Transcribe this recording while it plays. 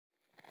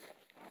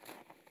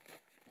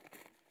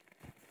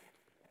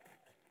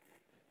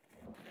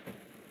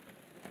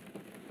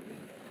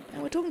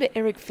talking to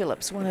Eric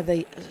Phillips, one of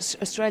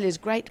Australia's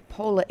great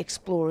polar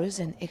explorers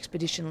and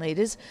expedition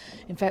leaders.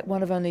 In fact,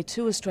 one of only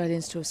 2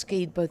 Australians to have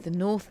skied both the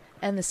North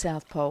and the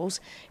South Poles.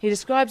 He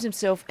describes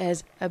himself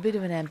as a bit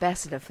of an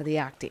ambassador for the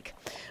Arctic.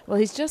 Well,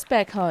 he's just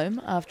back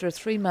home after a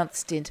 3-month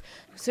stint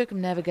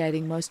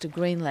circumnavigating most of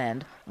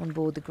Greenland on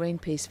board the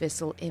Greenpeace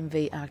vessel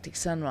MV Arctic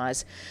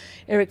Sunrise.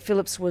 Eric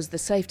Phillips was the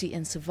safety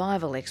and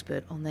survival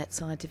expert on that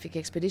scientific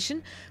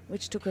expedition,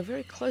 which took a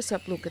very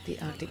close-up look at the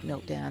Arctic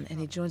meltdown, and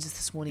he joins us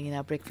this morning in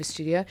our breakfast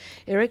studio.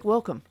 Eric,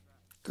 welcome.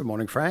 Good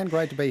morning, Fran.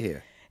 Great to be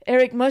here.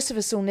 Eric, most of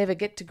us will never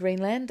get to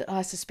Greenland,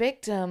 I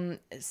suspect.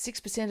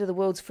 6% of the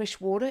world's fresh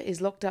water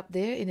is locked up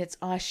there in its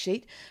ice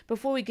sheet.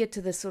 Before we get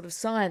to the sort of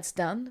science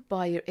done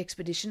by your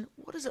expedition,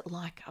 what is it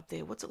like up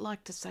there? What's it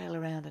like to sail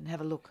around and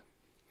have a look?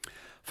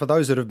 For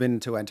those that have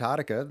been to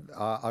Antarctica,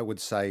 I would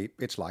say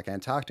it's like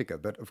Antarctica,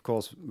 but of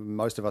course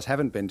most of us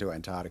haven't been to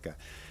Antarctica.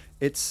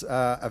 It's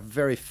a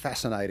very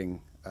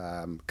fascinating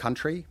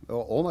country,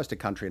 or almost a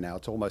country now.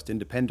 It's almost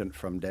independent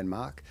from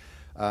Denmark.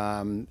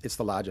 It's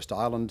the largest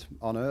island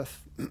on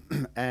Earth,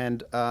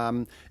 and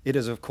it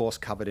is, of course,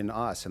 covered in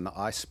ice, and the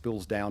ice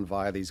spills down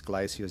via these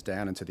glaciers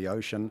down into the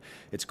ocean.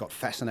 It's got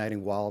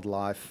fascinating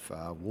wildlife,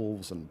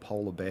 wolves and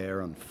polar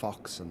bear and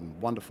fox and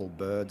wonderful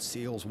birds,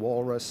 seals,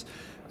 walrus.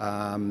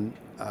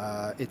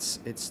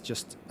 It's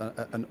just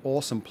an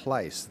awesome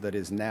place that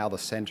is now the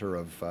centre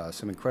of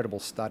some incredible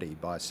study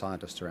by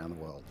scientists around the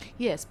world.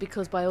 Yes,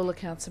 because by all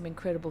accounts some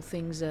incredible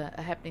things are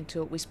happening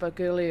to it. We spoke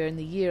earlier in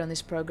the year on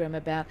this program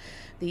about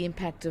the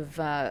impact of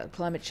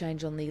climate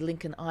change on the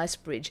Lincoln Ice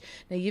Bridge.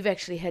 Now, you've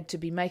actually had to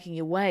be making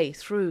your way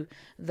through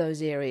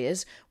those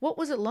areas. What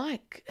was it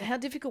like? How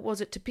difficult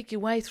was it to pick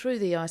your way through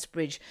the ice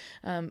bridge,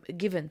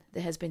 given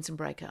there has been some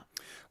breakup?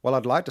 Well,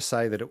 I'd like to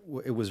say that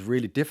it was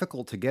really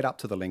difficult to get up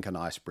to the Lincoln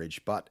Ice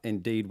Bridge, but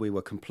indeed we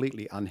were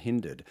completely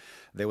unhindered.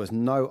 There was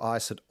no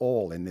ice at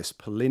all in this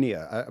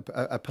polynia.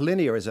 A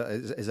polynia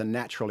is a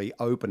naturally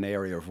open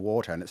area of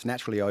water, and it's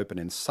naturally open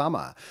in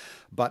summer.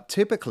 But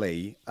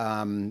typically,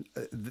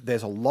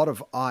 there's a lot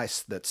of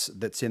ice that's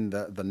in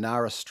the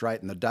Nares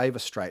Strait and the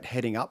Davis Strait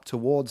heading up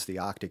towards the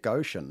Arctic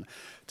Ocean.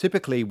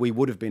 Typically, we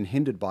would have been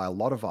hindered by a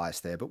lot of ice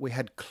there, but we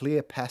had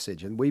clear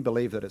passage, and we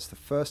believe that it's the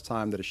first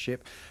time that a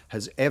ship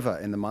has ever,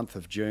 in the month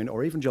of June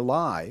or even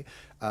July,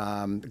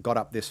 got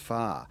up this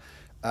far.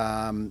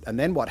 And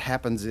then what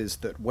happens is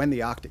that when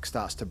the Arctic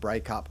starts to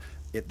break up,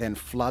 it then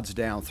floods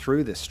down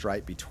through this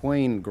strait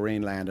between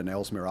Greenland and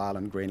Ellesmere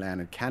Island,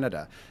 Greenland and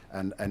Canada,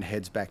 and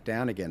heads back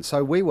down again.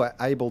 So we were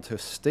able to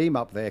steam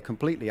up there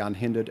completely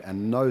unhindered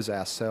and nose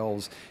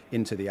ourselves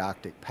into the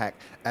Arctic pack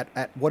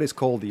at what is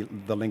called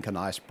the Lincoln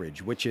Ice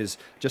Bridge, which is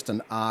just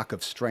an arc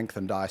of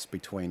strengthened ice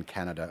between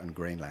Canada and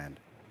Greenland.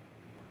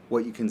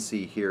 What you can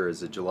see here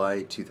is a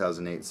July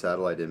 2008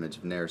 satellite image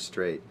of Nares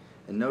Strait,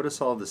 and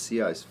notice all the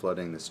sea ice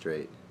flooding the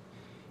strait.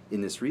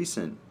 In this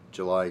recent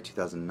July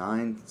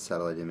 2009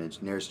 satellite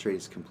image, Nares Strait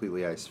is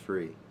completely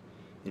ice-free.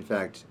 In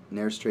fact,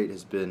 Nares Strait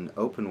has been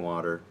open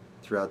water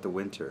throughout the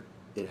winter.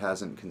 It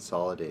hasn't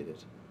consolidated.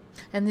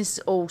 And this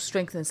all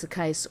strengthens the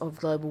case of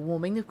global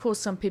warming. Of course,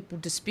 some people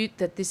dispute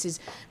that this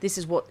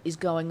is what is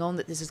going on,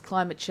 that this is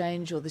climate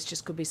change, or this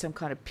just could be some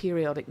kind of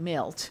periodic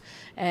melt.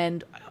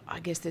 And I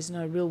guess there's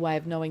no real way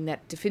of knowing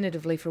that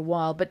definitively for a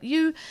while. But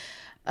you,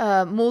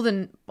 more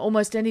than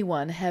almost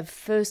anyone, have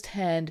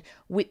first-hand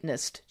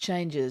witnessed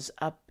changes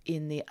up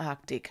in the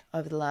Arctic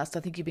over the last,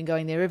 I think you've been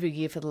going there every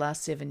year for the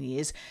last 7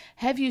 years.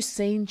 Have you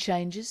seen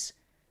changes?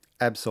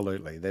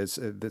 Absolutely.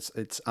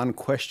 It's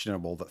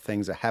unquestionable that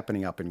things are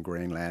happening up in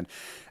Greenland,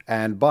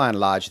 and by and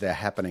large they're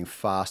happening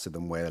faster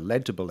than we're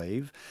led to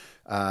believe.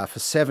 For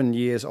 7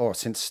 years, or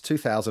since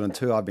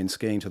 2002, I've been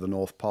skiing to the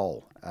North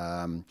Pole.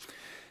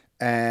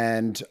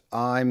 And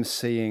I'm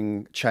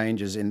seeing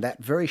changes in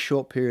that very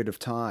short period of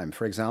time.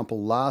 For example,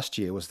 last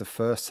year was the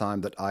first time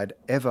that I'd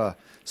ever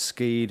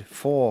skied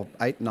for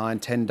 8, 9,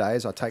 10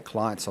 days. I take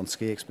clients on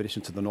ski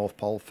expeditions to the North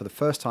Pole for the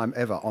first time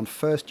ever on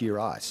first-year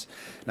ice.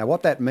 Now,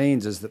 what that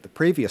means is that the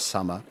previous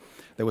summer,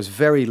 there was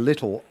very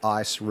little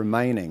ice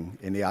remaining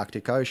in the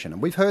Arctic Ocean.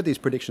 And we've heard these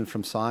predictions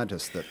from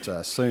scientists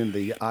that soon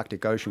the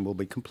Arctic Ocean will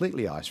be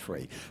completely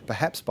ice-free,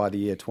 perhaps by the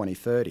year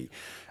 2030.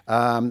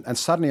 And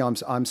suddenly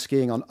I'm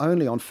skiing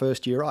only on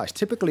first-year ice.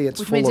 Typically it's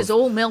which full means of... it's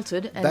all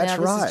melted, and that's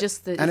now right. This is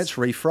just the... And it's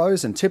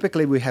refrozen.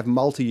 Typically we have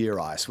multi-year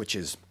ice, which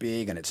is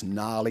big and it's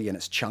gnarly and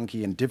it's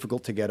chunky and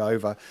difficult to get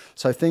over.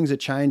 So things are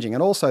changing.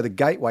 And also the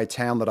gateway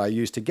town that I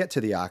use to get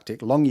to the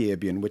Arctic,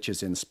 Longyearbyen, which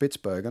is in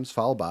Spitsbergen,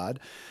 Svalbard,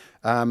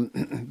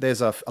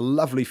 there's a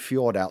lovely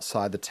fjord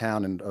outside the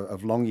town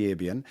of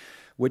Longyearbyen,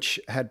 which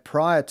had,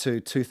 prior to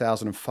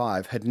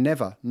 2005, had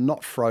never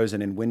not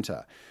frozen in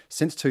winter.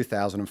 Since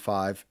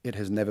 2005, it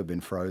has never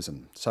been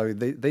frozen. So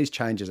these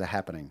changes are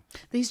happening.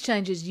 These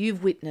changes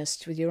you've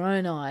witnessed with your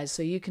own eyes,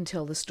 so you can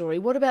tell the story.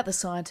 What about the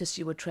scientists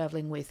you were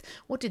travelling with?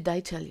 What did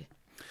they tell you?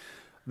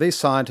 These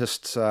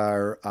scientists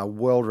are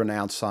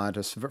world-renowned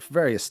scientists,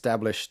 very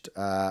established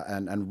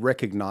and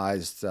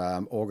recognised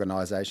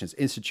organisations,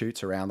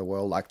 institutes around the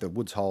world, like the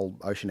Woods Hole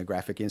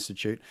Oceanographic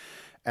Institute.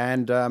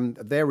 And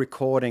they're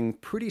recording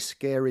pretty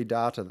scary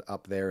data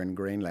up there in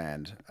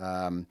Greenland.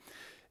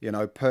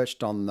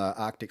 Perched on the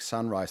Arctic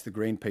Sunrise, the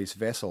Greenpeace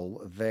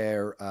vessel,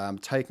 they're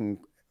taking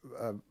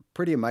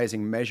pretty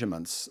amazing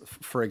measurements.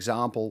 For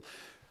example,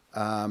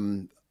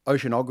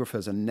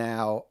 oceanographers are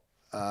now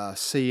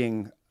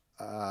seeing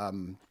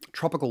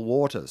tropical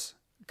waters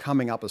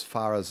coming up as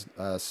far as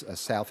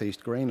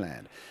southeast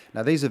Greenland.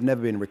 Now, these have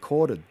never been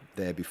recorded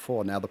there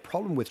before. Now, the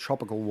problem with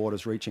tropical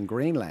waters reaching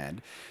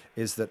Greenland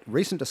is that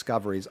recent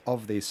discoveries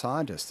of these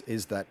scientists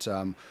is that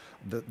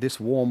this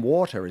warm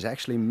water is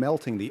actually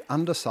melting the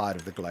underside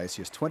of the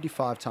glaciers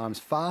 25 times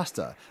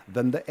faster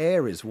than the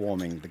air is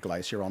warming the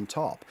glacier on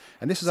top.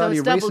 And this is only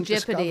a recent discovery. So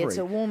it's double jeopardy. It's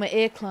a warmer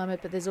air climate,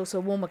 but there's also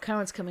warmer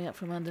currents coming up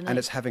from underneath. And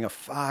it's having a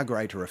far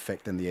greater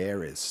effect than the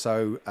air is.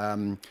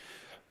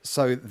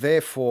 So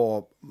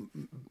therefore,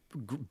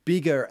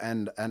 bigger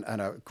and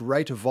a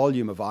greater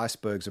volume of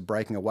icebergs are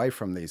breaking away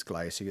from these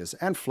glaciers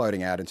and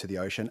floating out into the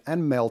ocean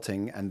and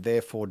melting, and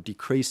therefore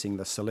decreasing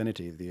the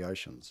salinity of the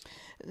oceans.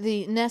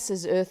 The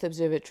NASA's Earth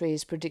Observatory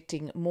is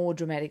predicting more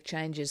dramatic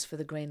changes for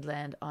the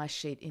Greenland ice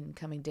sheet in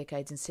coming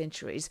decades and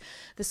centuries.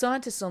 The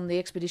scientists on the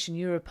expedition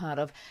you were a part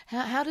of,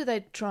 how do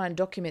they try and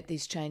document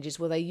these changes?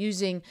 Were they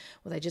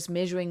just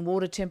measuring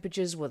water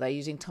temperatures? Were they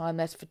using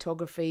time-lapse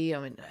photography? I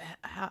mean,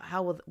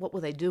 what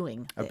were they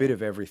doing there? A bit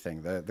of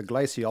everything. The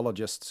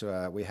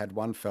glaciologists, we had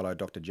one fellow,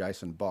 Dr.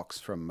 Jason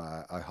Box from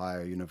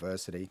Ohio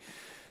University,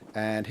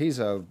 and he's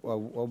a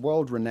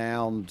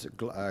world-renowned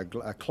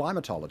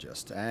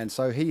climatologist. And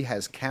so he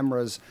has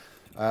cameras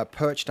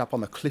perched up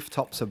on the cliff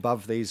tops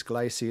above these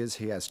glaciers.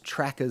 He has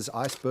trackers,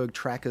 iceberg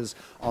trackers,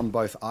 on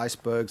both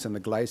icebergs and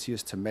the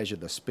glaciers to measure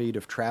the speed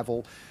of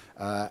travel.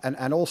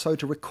 And also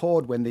to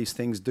record when these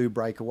things do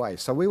break away.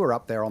 So we were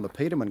up there on the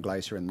Petermann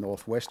Glacier in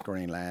northwest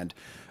Greenland,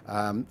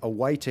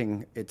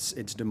 awaiting its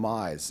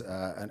demise.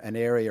 An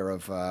area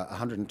of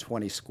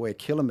 120 square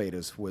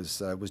kilometres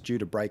was due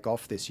to break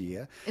off this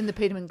year. In the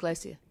Petermann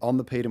Glacier? On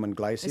the Petermann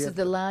Glacier. This is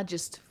the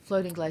largest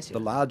floating glacier? The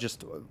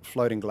largest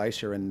floating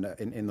glacier in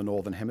the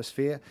Northern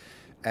Hemisphere.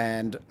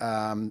 And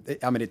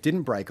it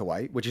didn't break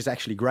away, which is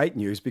actually great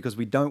news because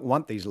we don't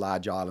want these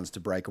large islands to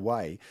break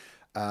away.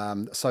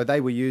 So they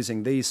were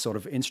using these sort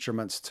of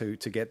instruments to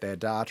get their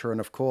data,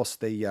 and of course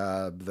the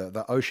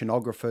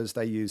oceanographers,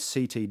 they use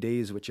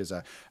CTDs, which is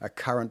a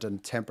current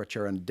and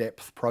temperature and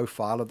depth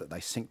profiler that they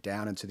sink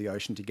down into the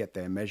ocean to get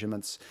their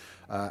measurements.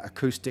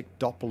 Acoustic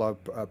Doppler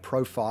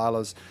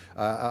profilers,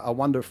 a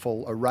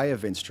wonderful array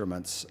of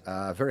instruments,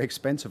 very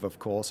expensive of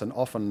course, and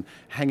often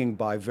hanging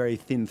by very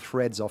thin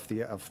threads off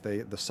the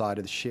side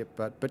of the ship,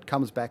 but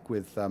comes back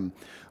with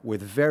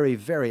very,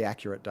 very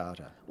accurate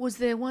data. Was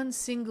there one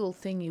single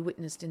thing you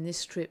witnessed in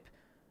this trip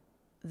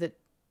that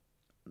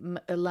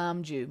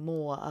alarmed you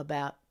more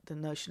about the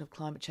notion of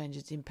climate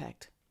change's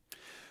impact?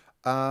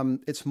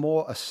 It's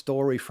more a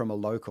story from a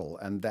local,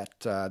 and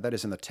that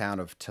is in the town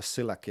of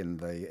Tasiilaq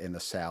in the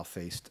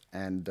southeast.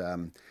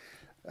 And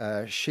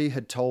she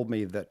had told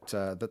me that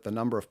the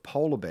number of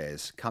polar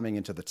bears coming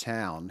into the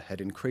town had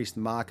increased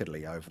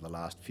markedly over the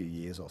last few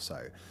years or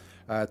so.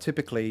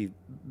 Typically,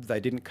 they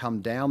didn't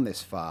come down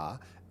this far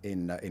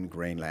in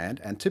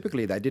Greenland, and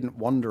typically they didn't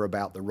wander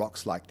about the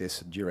rocks like this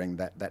during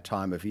that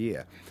time of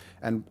year.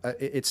 And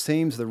it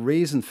seems the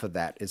reason for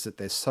that is that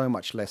there's so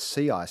much less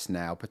sea ice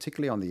now,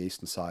 particularly on the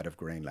eastern side of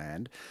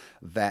Greenland,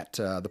 that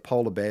the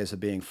polar bears are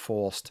being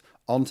forced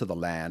onto the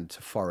land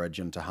to forage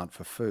and to hunt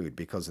for food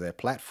because their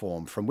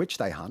platform from which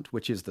they hunt,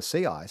 which is the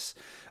sea ice,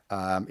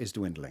 is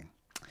dwindling.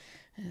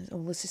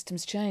 All the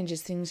systems change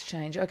as things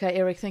change. Okay,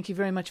 Eric, thank you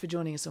very much for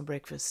joining us on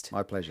Breakfast.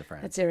 My pleasure,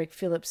 Fran. That's Eric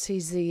Phillips.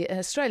 He's the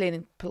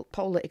Australian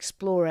polar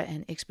explorer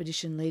and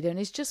expedition leader, and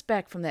he's just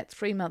back from that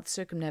 3-month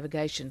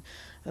circumnavigation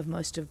of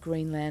most of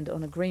Greenland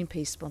on a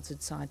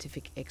Greenpeace-sponsored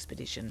scientific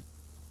expedition.